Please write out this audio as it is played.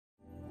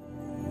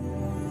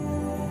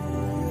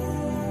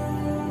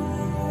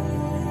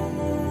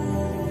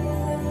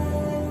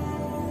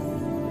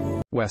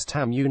West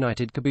Ham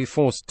United could be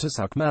forced to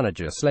sack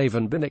manager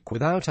Slaven Bilic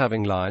without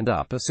having lined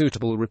up a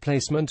suitable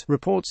replacement,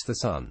 reports The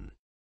Sun.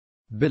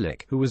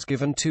 Bilic, who was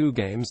given 2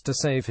 games to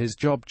save his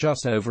job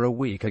just over a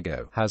week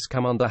ago, has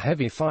come under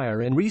heavy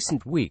fire in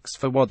recent weeks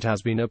for what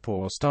has been a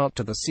poor start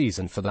to the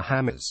season for the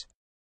Hammers.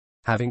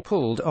 Having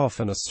pulled off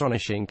an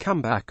astonishing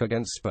comeback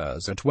against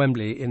Spurs at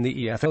Wembley in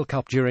the EFL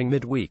Cup during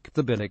midweek,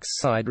 the Bilic's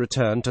side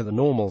returned to the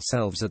normal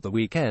selves at the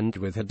weekend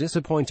with a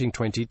disappointing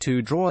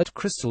 22 draw at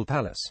Crystal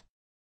Palace.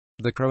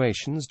 The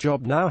Croatian's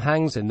job now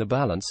hangs in the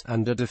balance,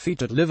 and a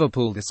defeat at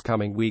Liverpool this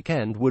coming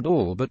weekend would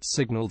all but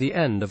signal the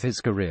end of his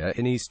career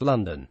in East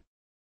London.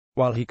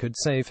 While he could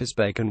save his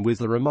bacon with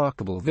the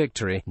remarkable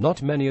victory,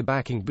 not many are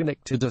backing Bilic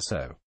to do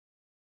so.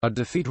 A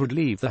defeat would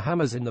leave the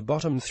Hammers in the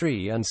bottom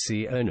 3 and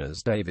see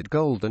owners David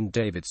Gold and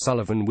David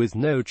Sullivan with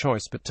no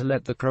choice but to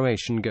let the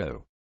Croatian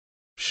go.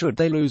 Should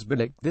they lose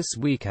Bilic this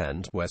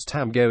weekend, West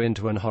Ham go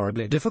into an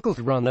horribly difficult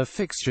run of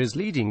fixtures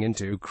leading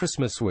into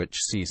Christmas, which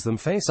sees them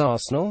face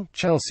Arsenal,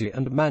 Chelsea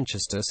and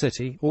Manchester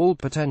City, all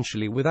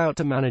potentially without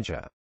a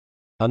manager.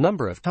 A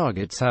number of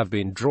targets have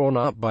been drawn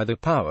up by the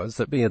powers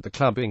that be at the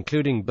club,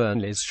 including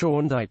Burnley's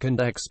Sean Dyche and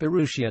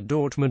ex-Borussia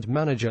Dortmund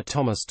manager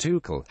Thomas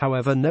Tuchel.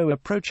 However, no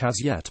approach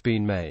has yet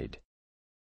been made.